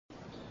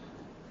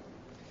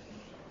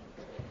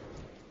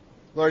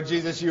Lord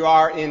Jesus, you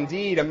are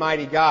indeed a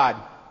mighty God,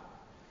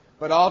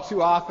 but all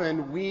too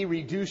often we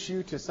reduce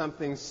you to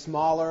something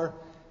smaller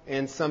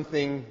and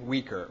something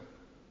weaker.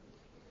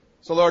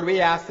 So Lord,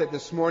 we ask that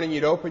this morning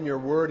you'd open your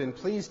word and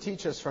please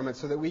teach us from it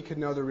so that we could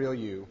know the real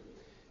you.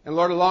 And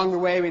Lord, along the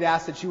way we'd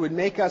ask that you would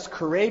make us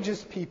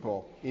courageous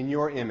people in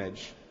your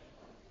image,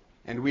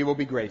 and we will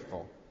be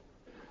grateful.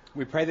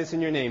 We pray this in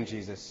your name,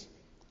 Jesus.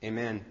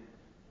 Amen.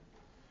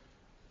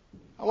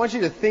 I want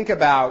you to think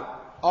about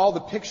all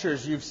the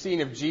pictures you've seen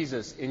of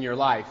Jesus in your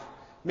life,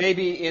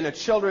 maybe in a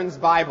children's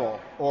Bible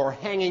or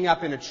hanging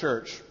up in a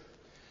church.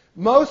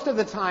 Most of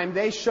the time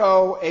they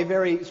show a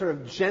very sort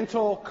of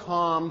gentle,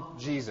 calm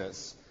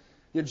Jesus.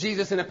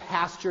 Jesus in a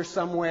pasture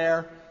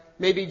somewhere,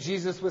 maybe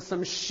Jesus with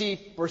some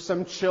sheep or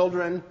some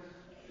children,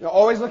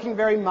 always looking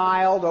very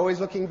mild, always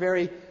looking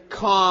very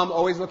calm,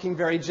 always looking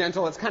very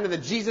gentle. It's kind of the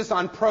Jesus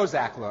on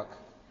Prozac look.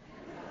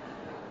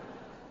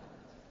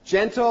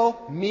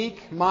 Gentle,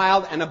 meek,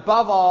 mild, and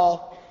above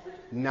all,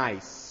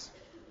 nice.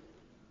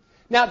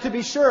 Now, to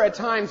be sure, at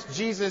times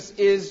Jesus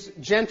is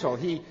gentle.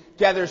 He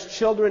gathers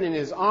children in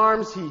his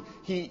arms.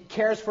 He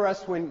cares for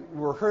us when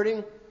we're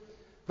hurting.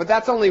 But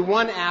that's only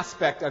one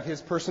aspect of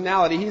his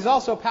personality. He's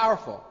also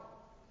powerful.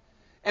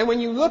 And when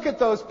you look at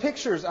those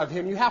pictures of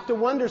him, you have to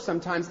wonder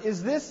sometimes,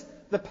 is this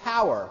the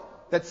power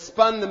that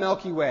spun the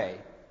Milky Way?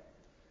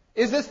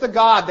 Is this the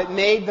God that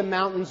made the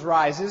mountains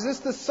rise? Is this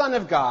the Son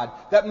of God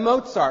that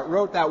Mozart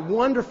wrote that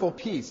wonderful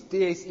piece,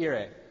 Dies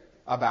Irae,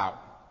 about?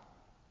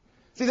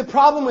 See, the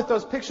problem with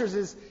those pictures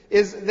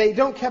is they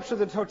don't capture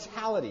the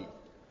totality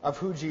of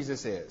who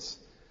Jesus is.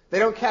 They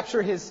don't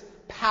capture his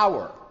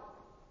power,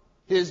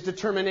 his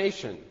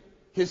determination,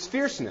 his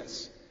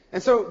fierceness.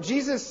 And so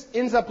Jesus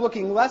ends up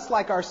looking less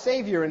like our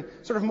Savior and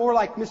sort of more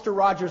like Mr.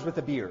 Rogers with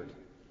a beard.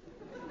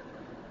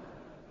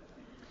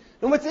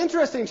 And what's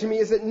interesting to me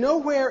is that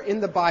nowhere in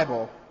the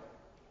Bible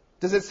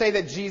does it say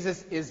that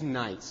Jesus is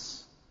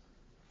nice.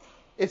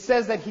 It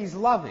says that he's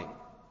loving.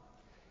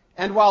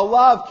 And while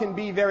love can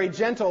be very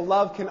gentle,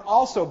 love can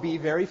also be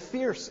very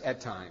fierce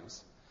at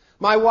times.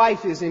 My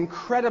wife is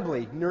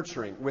incredibly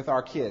nurturing with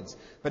our kids.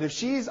 But if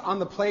she's on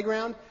the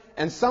playground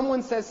and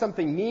someone says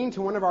something mean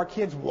to one of our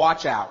kids,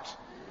 watch out.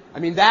 I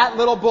mean, that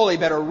little bully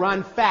better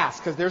run fast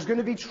because there's going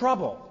to be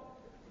trouble.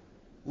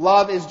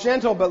 Love is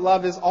gentle, but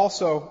love is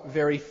also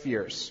very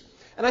fierce.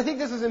 And I think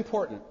this is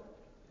important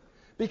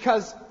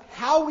because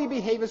how we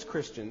behave as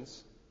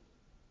Christians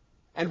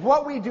and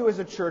what we do as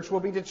a church will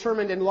be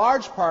determined in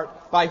large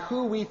part by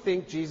who we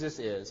think Jesus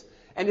is.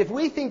 And if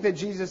we think that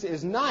Jesus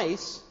is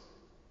nice,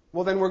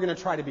 well, then we're going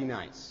to try to be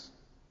nice.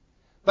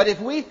 But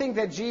if we think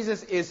that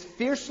Jesus is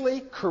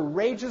fiercely,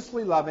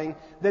 courageously loving,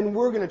 then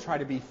we're going to try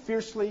to be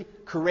fiercely,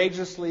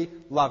 courageously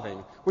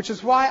loving. Which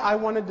is why I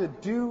wanted to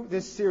do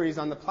this series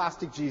on the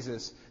plastic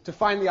Jesus, to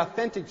find the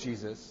authentic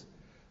Jesus,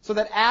 so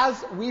that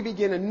as we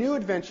begin a new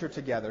adventure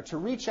together to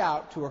reach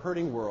out to a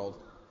hurting world,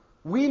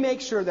 we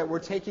make sure that we're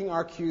taking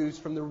our cues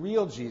from the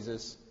real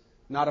Jesus,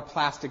 not a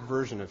plastic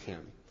version of him.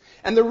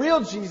 And the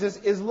real Jesus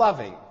is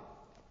loving,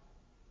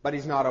 but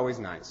he's not always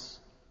nice.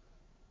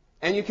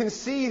 And you can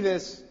see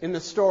this in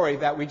the story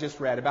that we just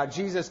read about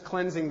Jesus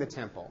cleansing the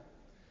temple.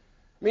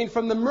 I mean,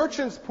 from the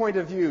merchant's point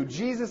of view,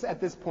 Jesus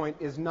at this point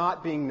is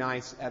not being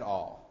nice at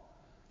all.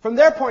 From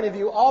their point of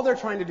view, all they're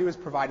trying to do is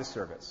provide a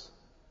service.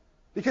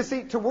 Because,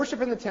 see, to worship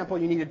in the temple,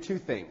 you needed two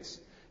things.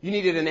 You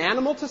needed an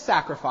animal to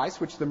sacrifice,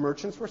 which the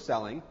merchants were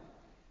selling,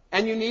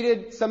 and you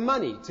needed some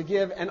money to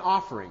give an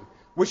offering,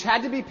 which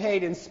had to be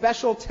paid in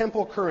special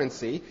temple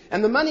currency,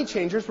 and the money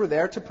changers were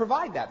there to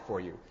provide that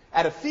for you.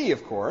 At a fee,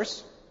 of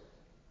course,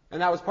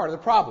 and that was part of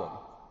the problem,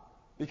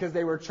 because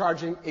they were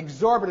charging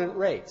exorbitant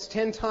rates,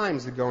 10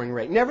 times the going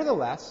rate.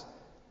 Nevertheless,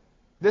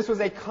 this was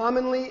a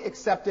commonly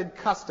accepted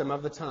custom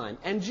of the time.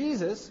 And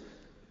Jesus,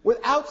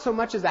 without so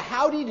much as a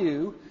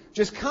howdy-do,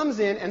 just comes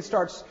in and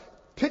starts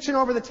pitching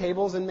over the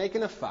tables and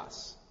making a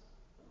fuss.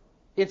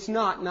 It's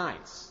not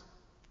nice.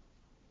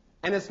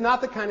 And it's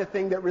not the kind of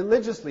thing that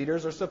religious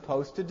leaders are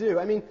supposed to do.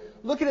 I mean,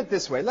 look at it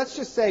this way. Let's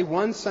just say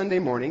one Sunday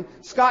morning,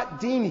 Scott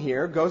Dean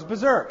here goes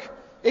berserk.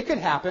 It could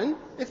happen.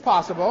 It's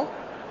possible.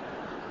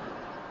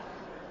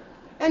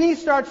 And he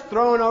starts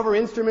throwing over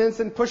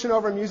instruments and pushing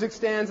over music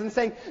stands and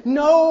saying,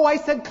 "No, I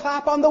said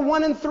clap on the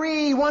 1 and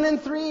 3, 1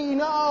 and 3,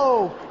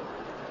 no."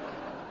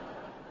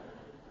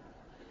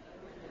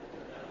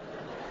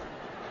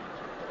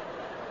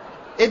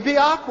 It'd be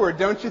awkward,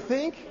 don't you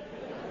think?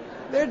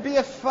 There'd be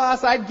a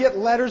fuss. I'd get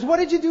letters. "What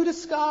did you do to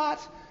Scott?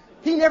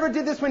 He never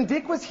did this when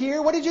Dick was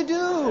here. What did you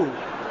do?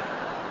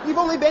 You've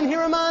only been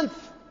here a month."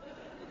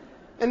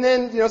 And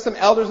then, some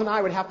elders and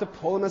I would have to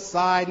pull him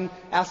aside and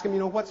ask him,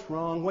 "What's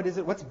wrong? What is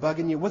it? What's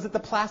bugging you? Was it the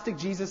Plastic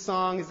Jesus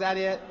song? Is that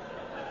it?"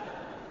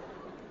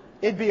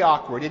 It'd be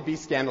awkward. It'd be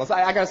scandalous.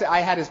 I gotta say, I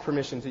had his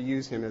permission to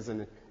use him as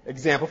an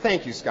example.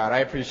 Thank you, Scott. I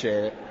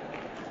appreciate it.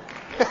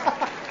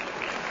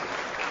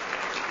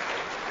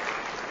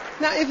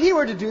 Now, if he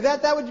were to do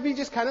that, that would be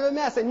just kind of a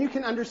mess. And you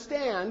can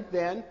understand,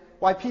 then,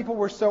 why people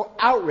were so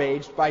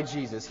outraged by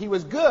Jesus. He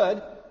was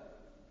good,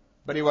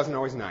 but he wasn't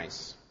always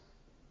nice.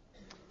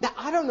 Now,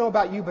 I don't know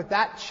about you, but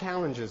that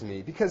challenges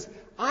me because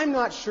I'm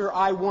not sure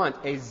I want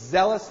a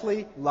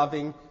zealously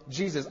loving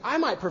Jesus. I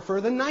might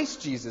prefer the nice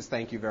Jesus,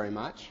 thank you very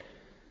much.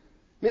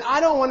 I mean, I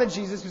don't want a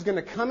Jesus who's going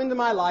to come into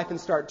my life and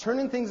start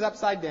turning things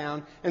upside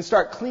down and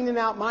start cleaning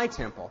out my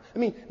temple. I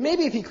mean,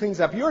 maybe if he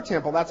cleans up your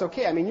temple, that's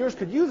okay. I mean, yours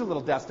could use a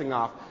little dusting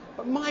off,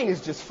 but mine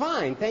is just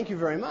fine, thank you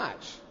very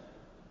much.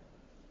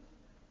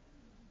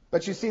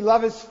 But you see,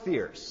 love is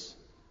fierce.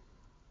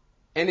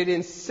 And it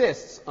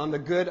insists on the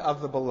good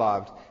of the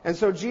beloved. And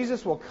so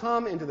Jesus will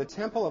come into the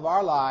temple of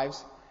our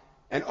lives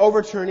and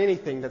overturn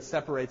anything that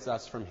separates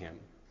us from him.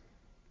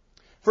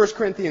 1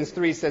 Corinthians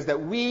 3 says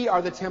that we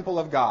are the temple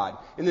of God.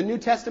 In the New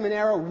Testament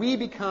era, we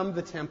become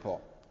the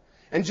temple.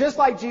 And just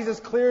like Jesus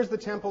clears the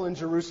temple in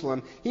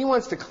Jerusalem, he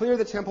wants to clear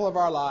the temple of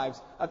our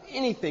lives of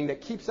anything that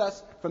keeps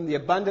us from the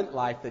abundant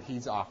life that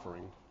he's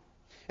offering.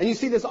 And you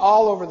see this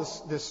all over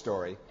this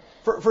story.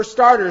 For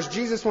starters,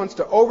 Jesus wants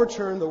to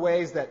overturn the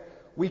ways that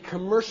we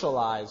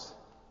commercialize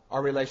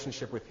our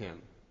relationship with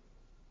him,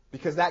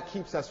 because that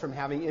keeps us from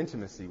having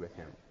intimacy with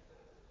him.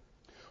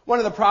 One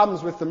of the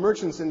problems with the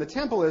merchants in the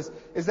temple is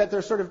that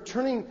they're sort of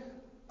turning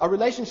a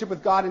relationship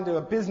with God into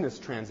a business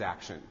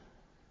transaction.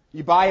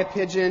 You buy a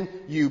pigeon,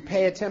 you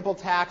pay a temple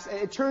tax, and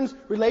it turns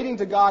relating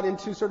to God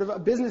into sort of a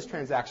business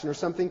transaction or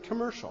something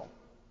commercial.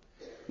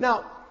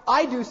 Now,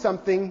 I do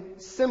something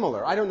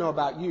similar. I don't know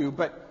about you,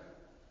 but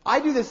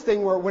I do this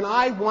thing where when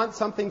I want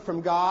something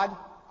from God,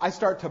 I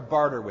start to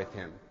barter with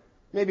him.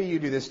 Maybe you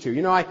do this too.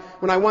 You know,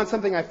 when I want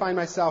something, I find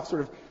myself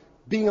sort of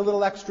being a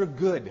little extra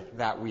good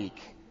that week.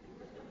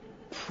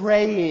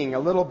 Praying a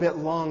little bit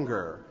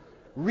longer.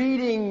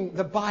 Reading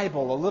the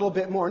Bible a little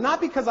bit more.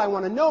 Not because I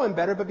want to know him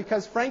better, but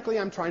because, frankly,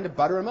 I'm trying to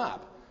butter him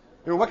up.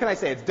 You know, what can I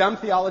say? It's dumb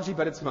theology,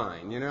 but it's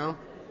mine, you know?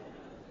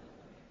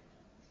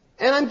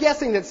 And I'm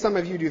guessing that some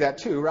of you do that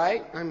too,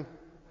 right?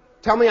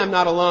 Tell me I'm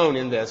not alone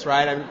in this,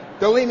 right?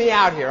 Don't leave me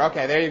out here.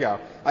 Okay, there you go.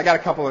 I got a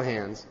couple of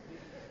hands.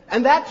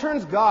 And that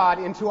turns God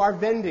into our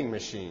vending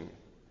machine.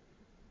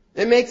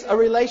 It makes a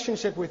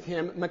relationship with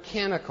him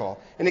mechanical,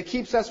 and it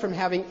keeps us from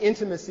having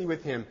intimacy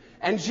with him.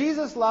 And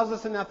Jesus loves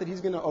us enough that he's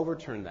going to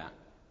overturn that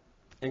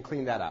and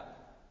clean that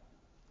up.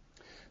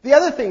 The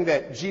other thing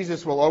that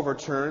Jesus will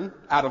overturn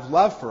out of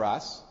love for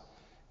us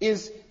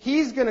is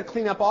he's going to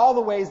clean up all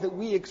the ways that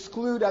we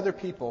exclude other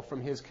people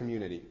from his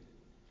community.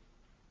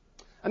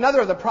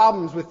 Another of the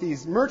problems with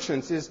these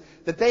merchants is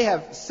that they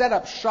have set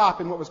up shop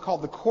in what was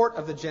called the court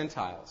of the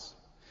Gentiles.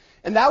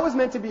 And that was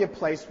meant to be a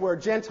place where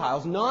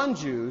Gentiles,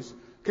 non-Jews,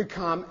 could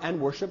come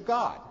and worship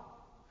God.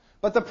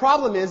 But the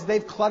problem is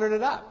they've cluttered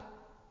it up.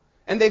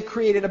 And they've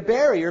created a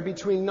barrier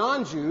between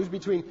non-Jews,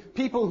 between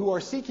people who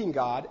are seeking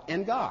God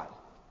and God.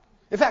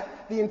 In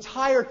fact, the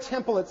entire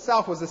temple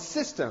itself was a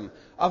system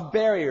of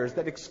barriers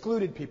that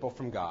excluded people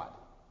from God.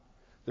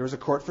 There was a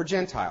court for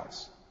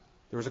Gentiles.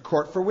 There was a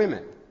court for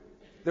women.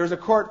 There was a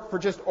court for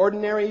just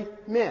ordinary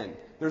men.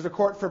 There was a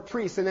court for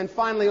priests. And then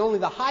finally, only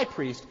the high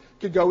priest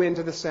could go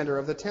into the center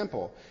of the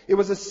temple. It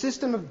was a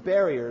system of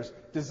barriers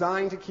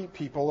designed to keep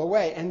people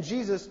away. And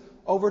Jesus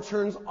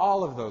overturns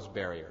all of those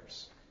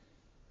barriers.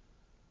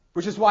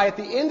 Which is why at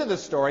the end of the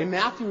story,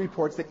 Matthew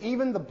reports that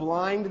even the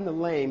blind and the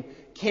lame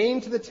came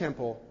to the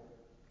temple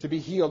to be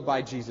healed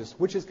by Jesus,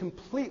 which is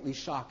completely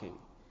shocking.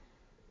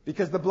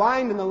 Because the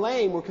blind and the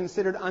lame were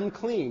considered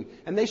unclean,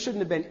 and they shouldn't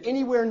have been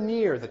anywhere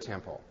near the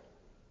temple.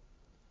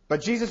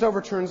 But Jesus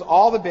overturns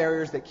all the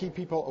barriers that keep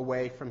people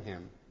away from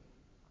him.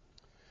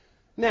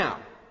 Now,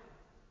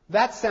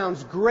 that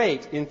sounds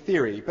great in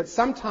theory, but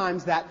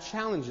sometimes that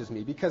challenges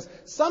me because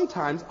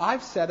sometimes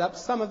I've set up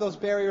some of those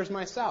barriers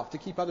myself to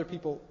keep other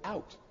people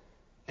out.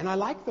 And I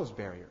like those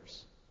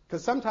barriers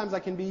because sometimes I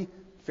can be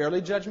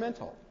fairly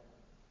judgmental.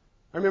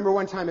 I remember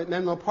one time at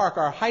Menlo Park,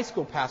 our high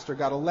school pastor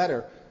got a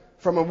letter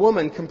from a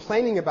woman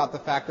complaining about the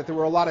fact that there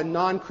were a lot of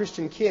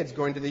non-Christian kids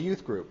going to the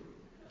youth group.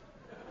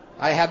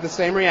 I had the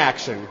same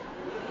reaction.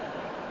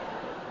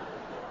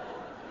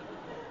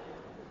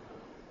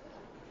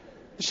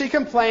 She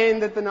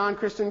complained that the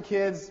non-Christian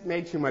kids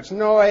made too much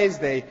noise,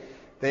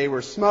 they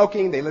were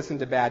smoking, they listened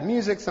to bad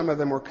music, some of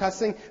them were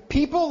cussing.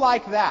 People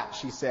like that,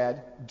 she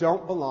said,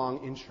 don't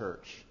belong in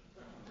church.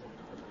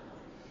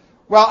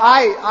 Well,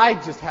 I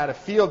just had a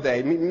field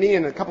day. Me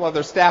and a couple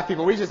other staff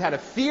people, we just had a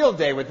field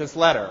day with this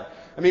letter.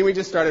 I mean, we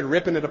just started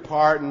ripping it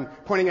apart and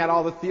pointing out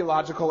all the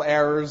theological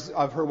errors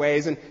of her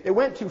ways, and it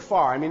went too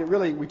far. I mean,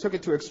 we took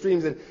it to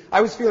extremes, and I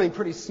was feeling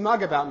pretty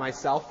smug about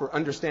myself for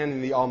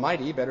understanding the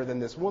Almighty better than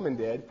this woman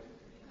did.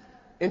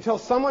 Until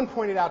someone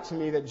pointed out to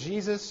me that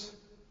Jesus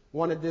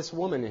wanted this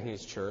woman in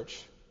his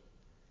church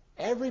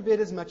every bit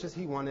as much as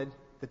he wanted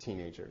the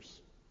teenagers.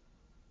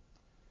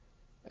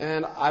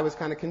 And I was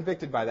kind of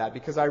convicted by that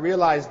because I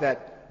realized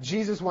that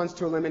Jesus wants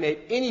to eliminate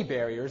any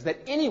barriers that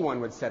anyone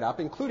would set up,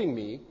 including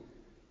me,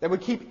 that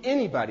would keep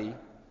anybody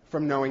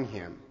from knowing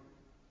him.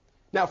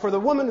 Now, for the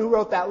woman who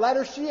wrote that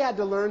letter, she had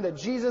to learn that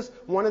Jesus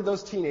wanted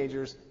those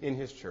teenagers in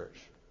his church.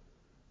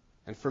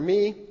 And for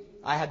me,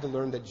 I had to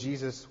learn that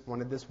Jesus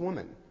wanted this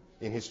woman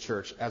in his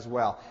church as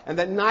well. And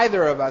that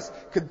neither of us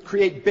could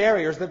create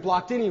barriers that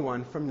blocked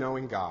anyone from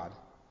knowing God.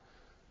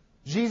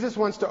 Jesus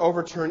wants to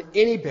overturn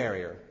any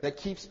barrier that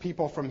keeps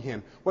people from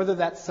Him, whether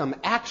that's some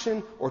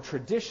action or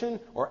tradition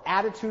or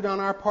attitude on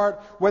our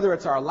part, whether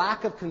it's our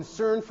lack of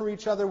concern for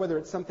each other, whether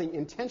it's something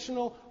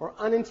intentional or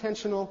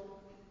unintentional.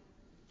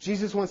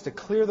 Jesus wants to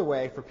clear the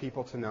way for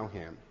people to know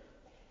Him.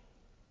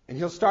 And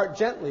He'll start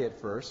gently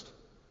at first,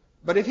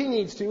 but if He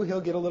needs to,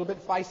 He'll get a little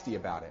bit feisty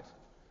about it.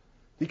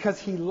 Because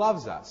He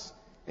loves us,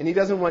 and He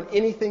doesn't want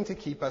anything to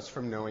keep us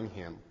from knowing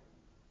Him.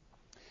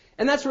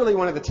 And that's really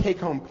one of the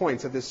take-home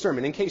points of this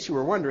sermon. In case you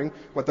were wondering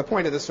what the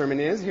point of the sermon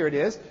is, here it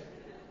is.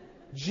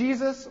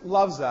 Jesus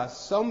loves us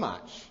so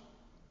much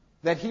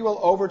that He will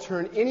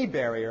overturn any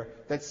barrier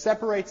that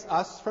separates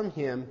us from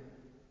Him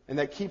and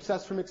that keeps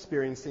us from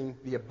experiencing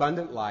the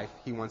abundant life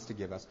He wants to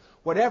give us,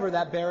 whatever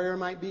that barrier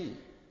might be.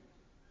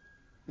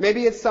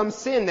 Maybe it's some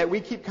sin that we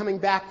keep coming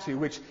back to,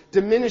 which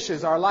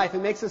diminishes our life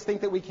and makes us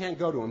think that we can't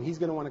go to Him. He's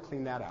going to want to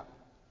clean that up.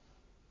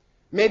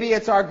 Maybe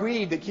it's our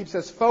greed that keeps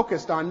us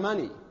focused on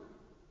money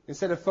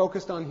instead of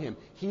focused on Him.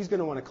 He's going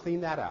to want to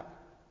clean that up.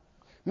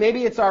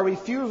 Maybe it's our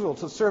refusal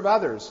to serve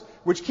others,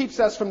 which keeps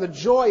us from the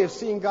joy of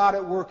seeing God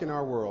at work in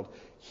our world.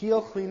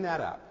 He'll clean that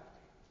up.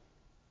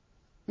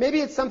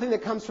 Maybe it's something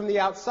that comes from the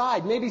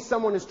outside. Maybe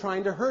someone is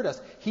trying to hurt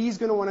us. He's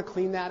going to want to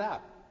clean that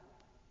up.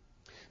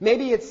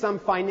 Maybe it's some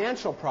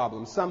financial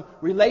problem, some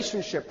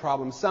relationship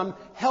problem, some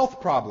health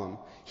problem.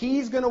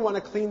 He's going to want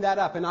to clean that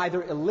up and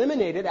either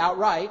eliminate it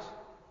outright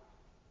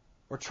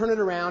or turn it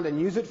around and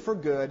use it for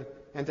good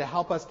and to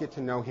help us get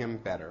to know Him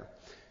better.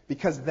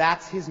 Because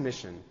that's His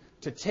mission,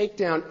 to take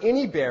down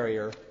any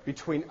barrier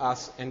between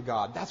us and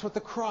God. That's what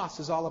the cross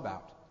is all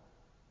about.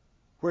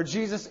 Where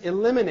Jesus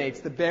eliminates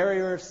the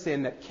barrier of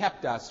sin that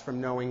kept us from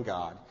knowing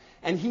God.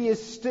 And He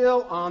is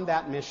still on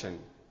that mission.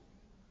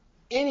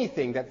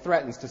 Anything that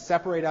threatens to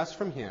separate us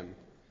from Him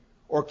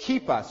or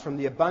keep us from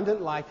the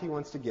abundant life He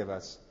wants to give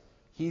us,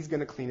 He's going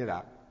to clean it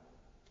up.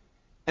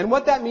 And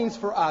what that means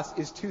for us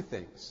is two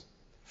things.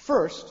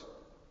 First,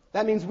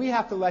 that means we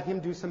have to let Him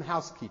do some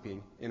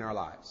housekeeping in our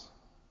lives.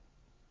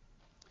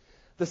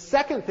 The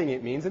second thing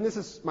it means, and this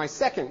is my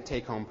second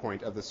take-home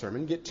point of the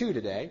sermon, get two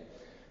today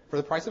for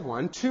the price of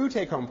one, two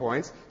take-home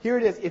points. Here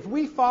it is. If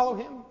we follow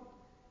Him,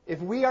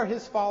 if we are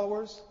His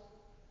followers,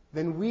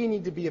 then we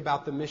need to be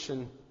about the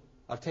mission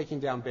of taking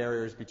down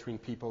barriers between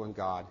people and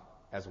God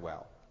as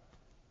well.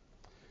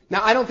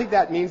 Now, I don't think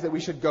that means that we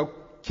should go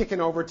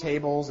kicking over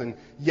tables and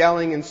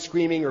yelling and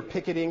screaming or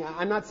picketing.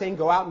 I'm not saying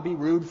go out and be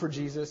rude for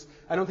Jesus.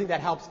 I don't think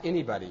that helps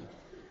anybody.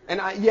 And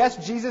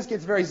yes, Jesus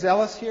gets very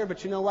zealous here,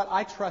 but you know what?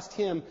 I trust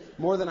Him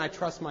more than I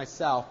trust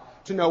myself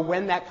to know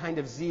when that kind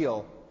of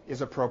zeal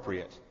is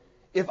appropriate.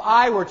 If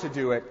I were to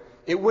do it,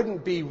 it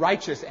wouldn't be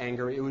righteous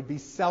anger, it would be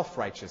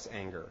self-righteous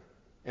anger.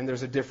 And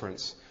there's a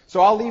difference.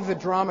 So I'll leave the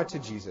drama to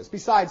Jesus.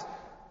 Besides,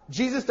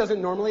 Jesus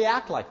doesn't normally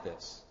act like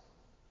this.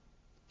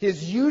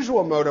 His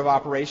usual mode of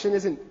operation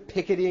isn't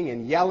picketing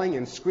and yelling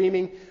and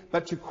screaming,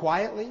 but to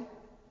quietly,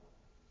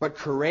 but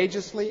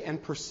courageously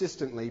and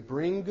persistently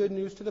bring good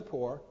news to the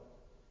poor,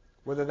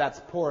 whether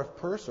that's poor of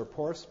purse or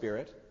poor of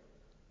spirit,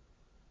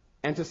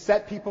 and to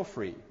set people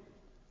free,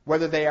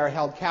 whether they are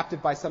held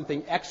captive by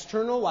something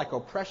external like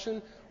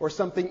oppression or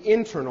something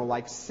internal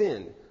like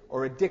sin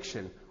or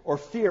addiction or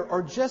fear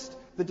or just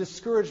the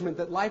discouragement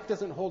that life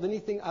doesn't hold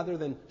anything other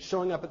than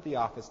showing up at the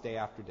office day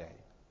after day.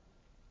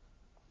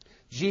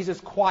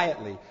 Jesus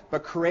quietly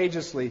but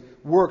courageously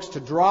works to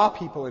draw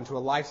people into a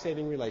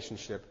life-saving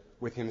relationship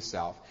with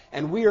Himself.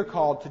 And we are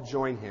called to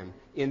join Him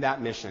in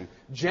that mission.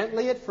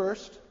 Gently at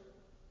first,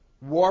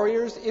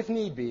 warriors if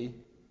need be,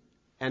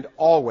 and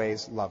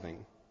always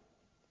loving.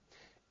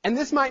 And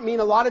this might mean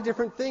a lot of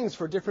different things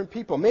for different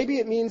people. Maybe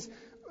it means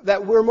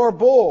that we're more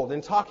bold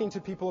in talking to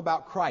people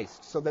about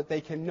Christ so that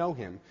they can know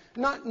Him.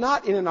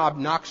 Not in an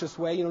obnoxious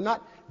way,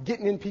 not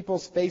getting in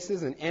people's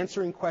faces and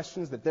answering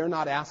questions that they're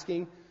not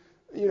asking,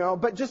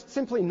 but just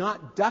simply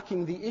not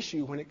ducking the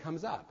issue when it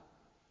comes up.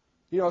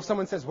 If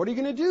someone says, "What are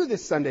you going to do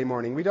this Sunday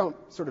morning?" we don't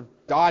sort of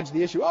dodge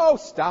the issue. "Oh,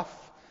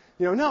 stuff."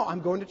 "No,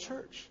 I'm going to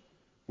church.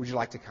 Would you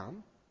like to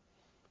come?"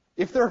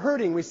 If they're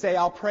hurting, we say,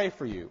 "I'll pray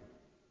for you."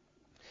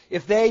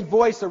 If they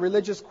voice a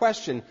religious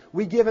question,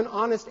 we give an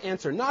honest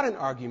answer, not an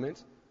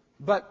argument,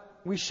 but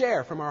we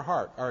share from our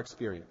heart our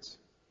experience.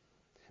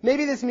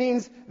 Maybe this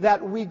means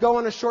that we go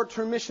on a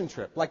short-term mission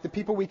trip, like the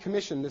people we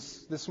commissioned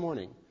this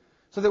morning,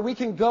 so that we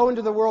can go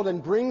into the world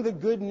and bring the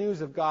good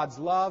news of God's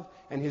love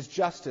and His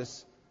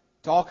justice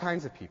to all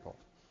kinds of people.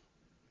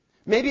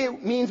 Maybe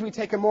it means we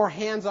take a more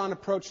hands-on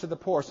approach to the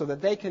poor so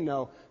that they can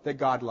know that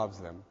God loves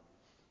them.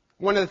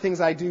 One of the things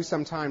I do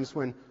sometimes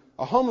when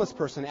a homeless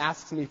person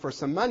asks me for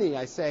some money,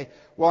 I say,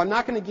 "Well, I'm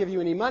not going to give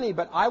you any money,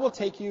 but I will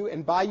take you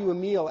and buy you a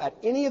meal at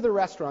any of the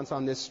restaurants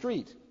on this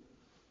street."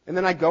 And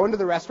then I go into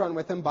the restaurant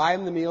with them, buy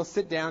them the meal,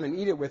 sit down and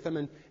eat it with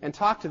them and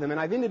talk to them. And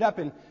I've ended up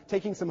in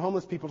taking some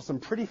homeless people to some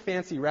pretty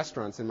fancy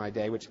restaurants in my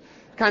day, which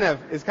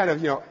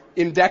is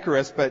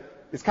indecorous,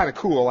 but it's kind of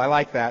cool. I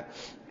like that.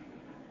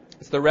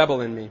 It's the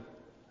rebel in me.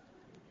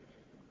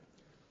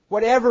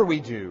 Whatever we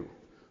do,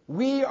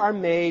 we are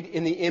made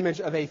in the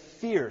image of a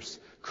fierce,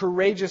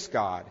 courageous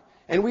God,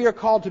 and we are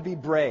called to be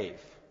brave,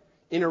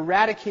 in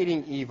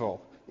eradicating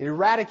evil, in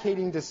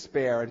eradicating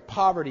despair and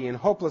poverty and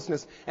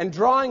hopelessness, and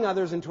drawing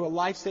others into a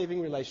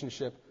life-saving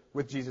relationship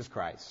with Jesus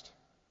Christ.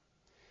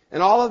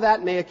 And all of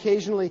that may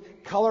occasionally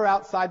color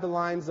outside the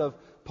lines of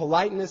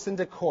politeness and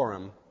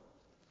decorum,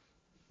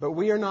 but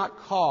we are not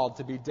called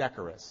to be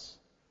decorous.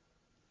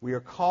 We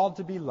are called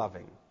to be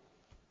loving,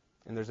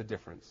 and there's a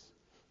difference.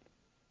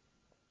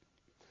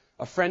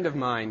 A friend of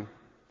mine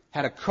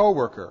had a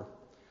coworker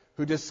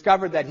who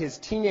discovered that his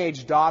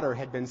teenage daughter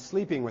had been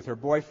sleeping with her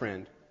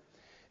boyfriend.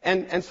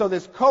 And so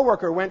this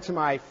coworker went to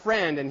my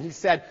friend and he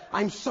said,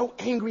 "I'm so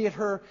angry at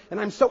her and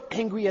I'm so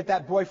angry at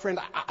that boyfriend.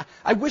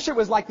 I wish it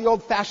was like the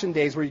old-fashioned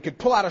days where you could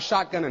pull out a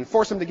shotgun and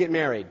force him to get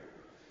married."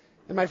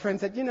 And my friend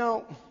said,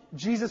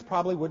 Jesus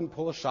probably wouldn't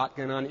pull a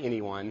shotgun on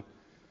anyone.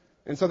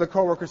 And so the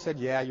coworker said,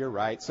 "Yeah, you're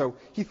right." So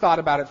he thought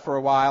about it for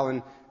a while,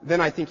 and then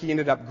I think he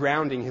ended up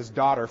grounding his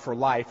daughter for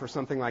life or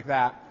something like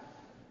that.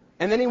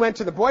 And then he went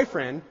to the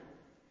boyfriend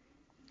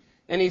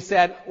and he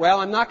said, "Well,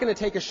 I'm not going to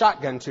take a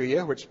shotgun to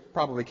you," which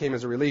probably came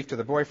as a relief to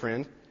the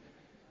boyfriend.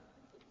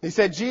 He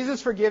said,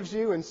 "Jesus forgives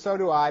you, and so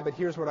do I, but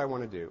here's what I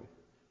want to do.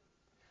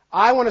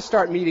 I want to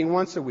start meeting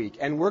once a week,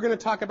 and we're going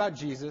to talk about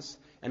Jesus,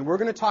 and we're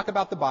going to talk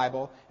about the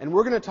Bible, and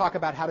we're going to talk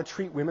about how to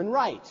treat women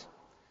right."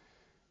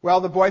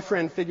 Well, the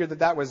boyfriend figured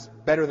that was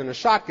better than a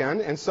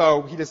shotgun, and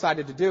so he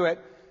decided to do it.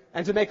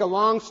 And to make a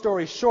long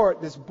story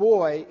short, this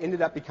boy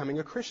ended up becoming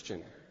a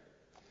Christian.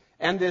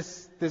 And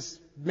this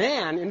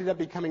man ended up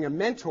becoming a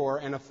mentor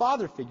and a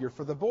father figure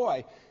for the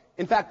boy.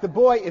 In fact, the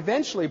boy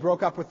eventually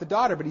broke up with the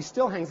daughter, but he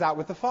still hangs out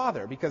with the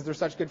father because they're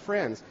such good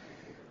friends.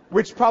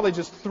 Which probably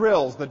just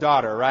thrills the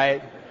daughter,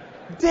 right?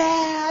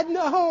 "Dad,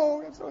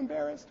 no!" I'm so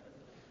embarrassed.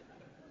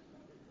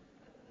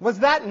 Was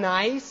that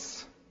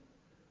nice?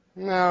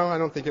 No, I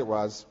don't think it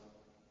was.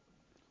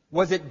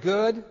 Was it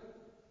good?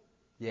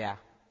 Yeah.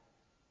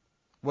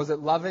 Was it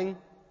loving?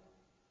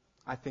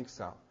 I think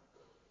so.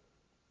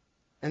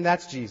 And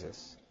that's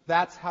Jesus.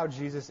 That's how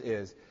Jesus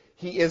is.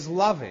 He is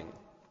loving,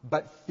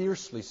 but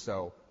fiercely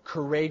so,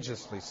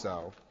 courageously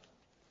so.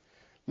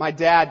 My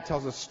dad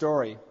tells a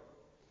story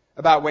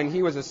about when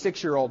he was a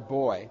 6-year-old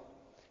boy,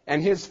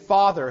 and his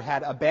father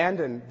had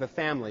abandoned the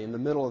family in the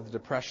middle of the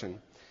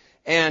Depression.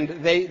 And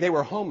they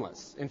were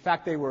homeless. In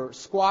fact, they were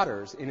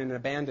squatters in an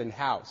abandoned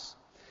house.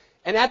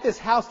 And at this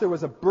house there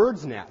was a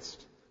bird's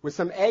nest with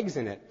some eggs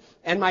in it.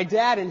 And my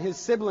dad and his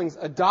siblings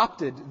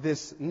adopted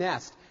this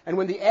nest. And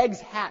when the eggs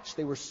hatched,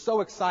 they were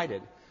so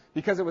excited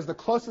because it was the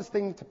closest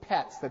thing to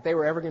pets that they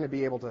were ever going to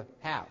be able to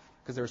have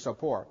because they were so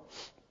poor.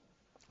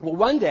 Well,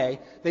 one day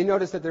they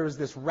noticed that there was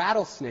this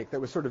rattlesnake that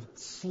was sort of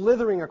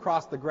slithering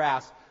across the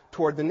grass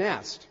toward the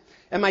nest.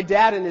 And my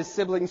dad and his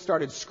siblings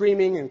started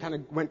screaming and kind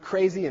of went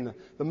crazy, and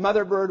the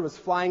mother bird was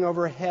flying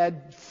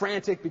overhead,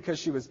 frantic because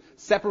she was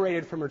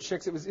separated from her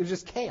chicks. It was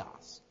just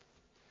chaos.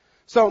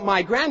 So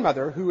my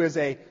grandmother, who is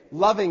a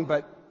loving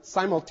but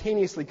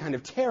simultaneously kind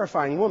of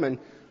terrifying woman,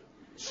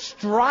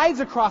 strides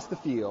across the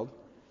field,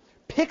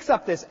 picks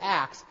up this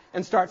axe,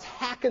 and starts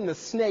hacking the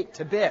snake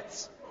to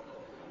bits.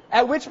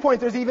 At which point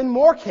there's even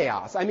more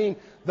chaos. I mean,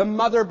 the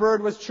mother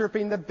bird was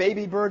chirping, the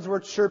baby birds were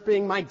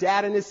chirping, my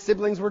dad and his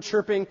siblings were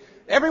chirping,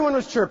 everyone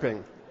was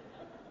chirping.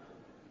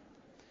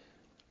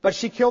 But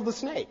she killed the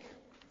snake,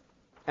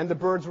 and the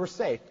birds were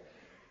safe.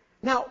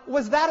 Now,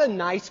 was that a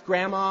nice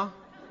grandma?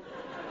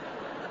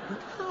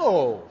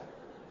 No.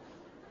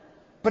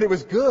 But it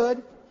was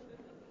good.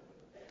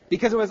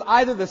 Because it was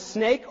either the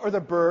snake or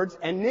the birds,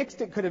 and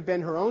next it could have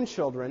been her own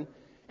children,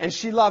 and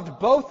she loved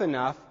both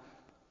enough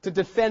to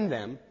defend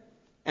them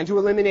and to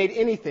eliminate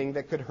anything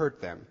that could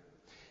hurt them.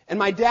 And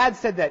my dad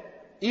said that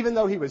even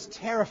though he was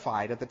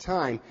terrified at the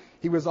time,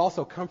 he was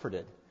also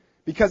comforted.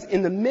 Because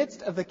in the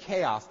midst of the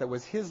chaos that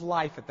was his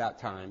life at that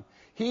time,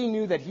 he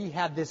knew that he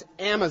had this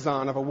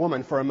Amazon of a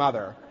woman for a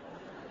mother.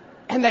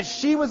 And that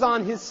she was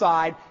on his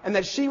side, and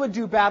that she would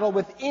do battle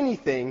with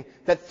anything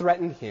that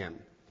threatened him.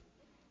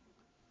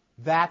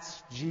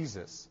 That's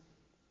Jesus.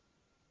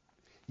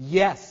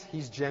 Yes,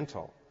 he's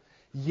gentle.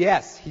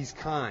 Yes, he's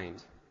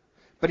kind.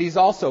 But he's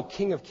also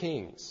King of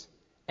Kings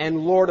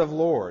and Lord of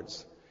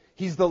Lords.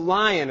 He's the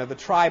Lion of the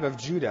tribe of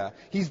Judah.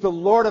 He's the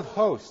Lord of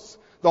hosts,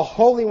 the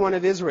Holy One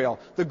of Israel,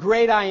 the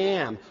great I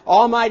am,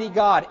 Almighty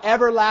God,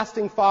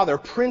 everlasting Father,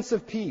 Prince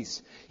of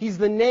Peace. He's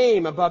the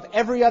name above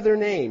every other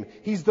name.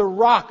 He's the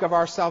rock of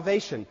our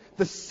salvation,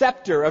 the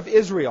scepter of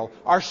Israel,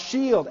 our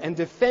shield and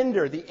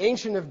defender, the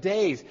Ancient of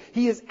Days.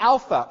 He is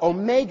Alpha,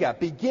 Omega,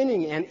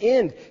 beginning and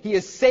end. He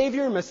is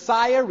Savior,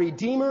 Messiah,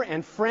 Redeemer,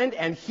 and friend,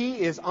 and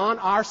He is on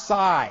our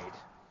side.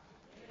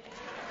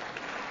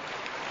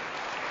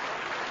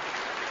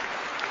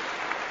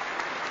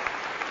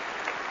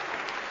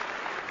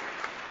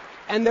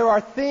 And there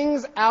are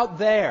things out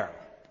there,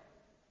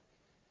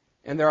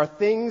 and there are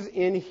things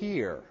in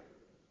here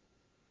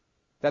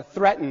that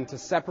threaten to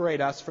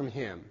separate us from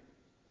Him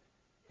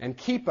and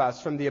keep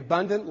us from the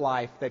abundant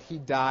life that He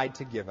died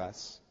to give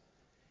us.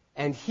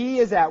 And He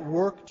is at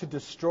work to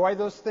destroy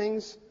those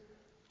things,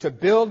 to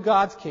build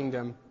God's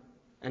kingdom,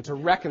 and to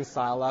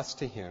reconcile us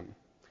to Him.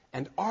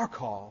 And our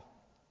call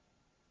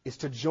is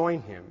to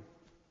join Him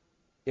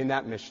in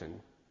that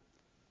mission.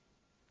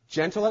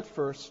 Gentle at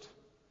first,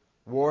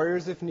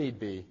 warriors if need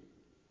be,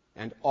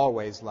 and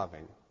always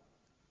loving.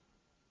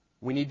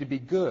 We need to be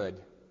good,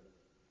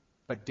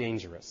 but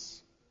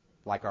dangerous,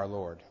 like our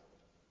Lord.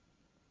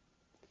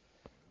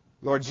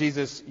 Lord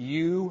Jesus,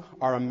 you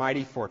are a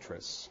mighty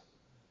fortress.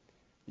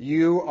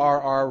 You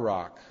are our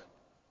rock.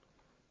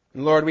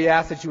 And Lord, we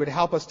ask that you would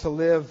help us to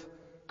live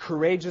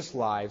courageous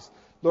lives.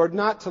 Lord,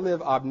 not to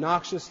live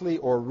obnoxiously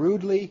or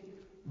rudely,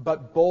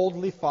 but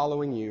boldly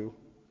following you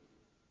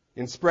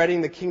in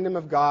spreading the kingdom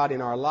of God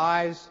in our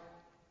lives,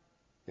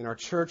 in our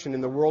church, and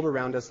in the world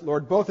around us.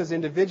 Lord, both as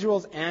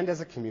individuals and as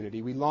a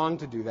community, we long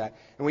to do that.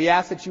 And we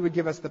ask that you would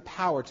give us the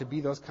power to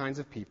be those kinds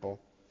of people,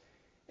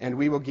 and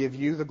we will give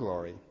you the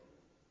glory.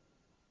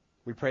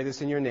 We pray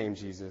this in your name,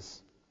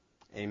 Jesus.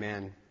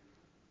 Amen.